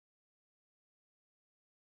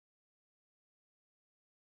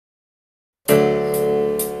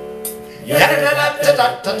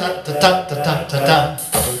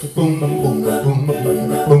Boom, boom, boom,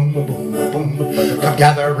 boom, boom, boom. Come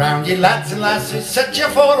gather round, ye lads and lasses, sit ye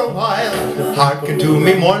for a while. Hearken to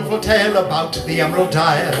me mournful tale about the Emerald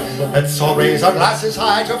Isle. Let's all raise our glasses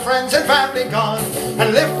high to friends and family gone,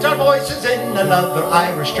 and lift our voices in another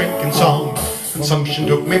Irish drinking song. Consumption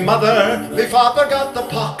took me mother, me father got the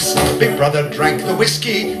pox, me brother drank the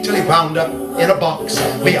whiskey till he wound up in a box.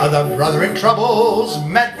 Me other brother in troubles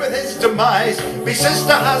met with his demise. Me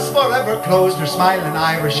sister has forever closed her smiling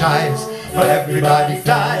Irish eyes. But everybody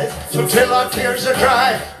dies, so till our tears are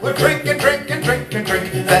dry, we'll drink and drink and drink and drink,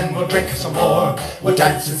 then we'll drink some more. We'll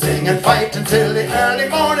dance and sing and fight until the early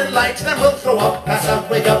morning light, then we'll throw up, pass out,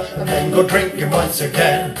 wake up, and then go drinking once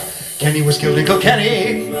again. Kenny was killed in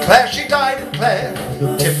Kilkenny, Clare she died in Clare,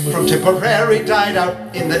 Tip from Tipperary died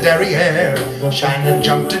out in the Derry air. Shannon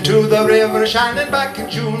jumped into the river, Shannon back in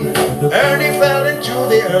June, Ernie fell into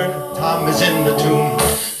the urn, Tom is in the tomb.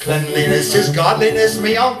 Cleanliness is godliness,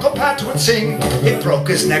 me Uncle Pat would sing. He broke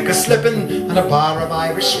his neck a-slipping on a bar of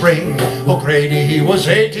Irish Spring. O'Grady, he was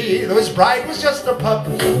 80, though his bride was just a pup.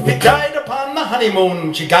 He died upon the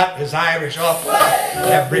honeymoon, she got his Irish up.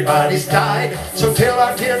 Everybody's died, so till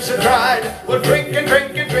our tears are dried, we'll drink and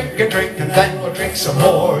drink and drink and drink, and then we'll drink some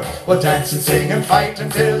more. We'll dance and sing and fight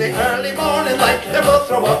until the early morning light, then we'll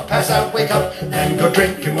throw up, pass out, wake up, and then go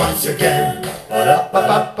drinking once again.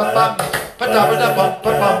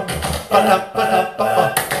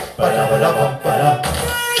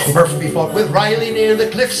 Murphy fought with Riley near the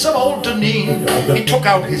cliffs of Old Duneen. He took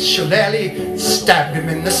out his shillelagh, stabbed him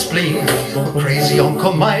in the spleen. The crazy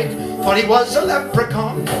Uncle Mike thought he was a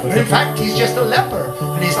leprechaun, but in fact he's just a leper,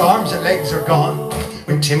 and his arms and legs are gone.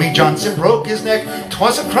 When Timmy Johnson broke his neck,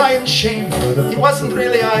 'twas a crying shame. He wasn't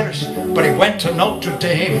really Irish, but he went to Notre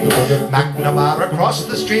Dame. McNamara crossed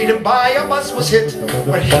the street and by a bus was hit,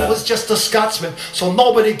 but he was just a Scotsman, so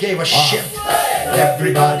nobody gave a shit.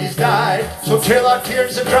 Everybody's died, so till our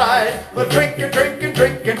tears are dried, we'll drink and drink and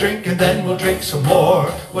drink and drink, and then we'll drink some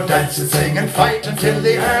more. We'll dance and sing and fight until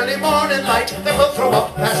the early morning light, then we'll throw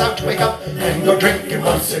up, pass out, wake up, and go drinking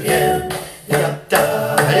once again.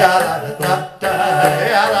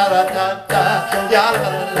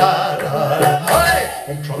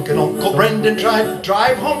 Drunken Uncle Brendan tried to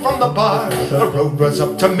drive home from the bar. The road was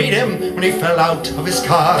up to meet him when he fell out of his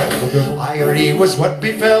car. Irony was what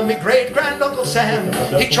befell me great-grand-uncle Sam.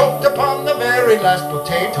 He choked upon the very last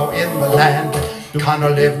potato in the land. Connor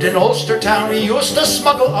lived in Ulster town, he used to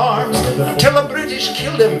smuggle arms, until the British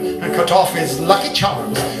killed him and cut off his lucky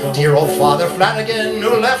charms. Dear old Father Flanagan,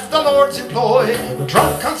 who left the Lord's employ,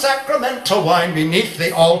 drunk on sacramental wine beneath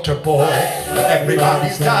the altar boy.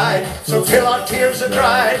 Everybody's died, so till our tears are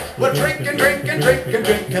dried, we'll drink and drink and drink and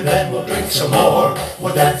drink, and then we'll drink some more.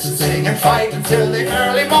 We'll dance and sing and fight until the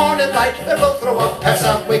early morning light, then we'll throw up, pass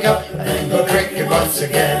out, wake up, and then go drinking once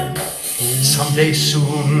again. Someday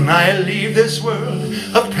soon I'll leave this world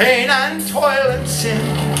of pain and toil and sin.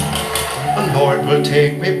 The Lord will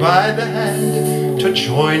take me by the hand to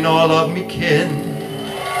join all of me kin.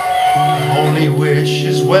 My only wish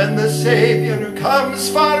is when the Saviour comes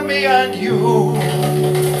for me and you.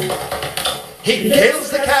 He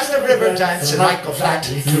kills the cast of river dance and I go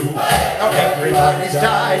flatly too. Now everybody's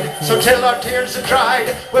died, so till our tears are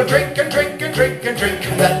dried, we'll drink and drink and drink and drink,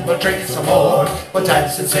 and then we'll drink some more. We'll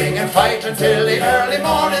dance and sing and fight until the early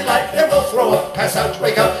morning light, then we'll throw up, pass out,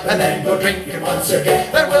 wake up, and then go drinking once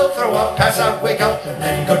again. Then we'll throw up, pass out, wake up, and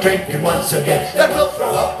then go drinking once again. Then we'll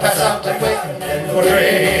throw up, pass out, and wake up, and then go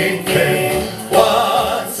drink.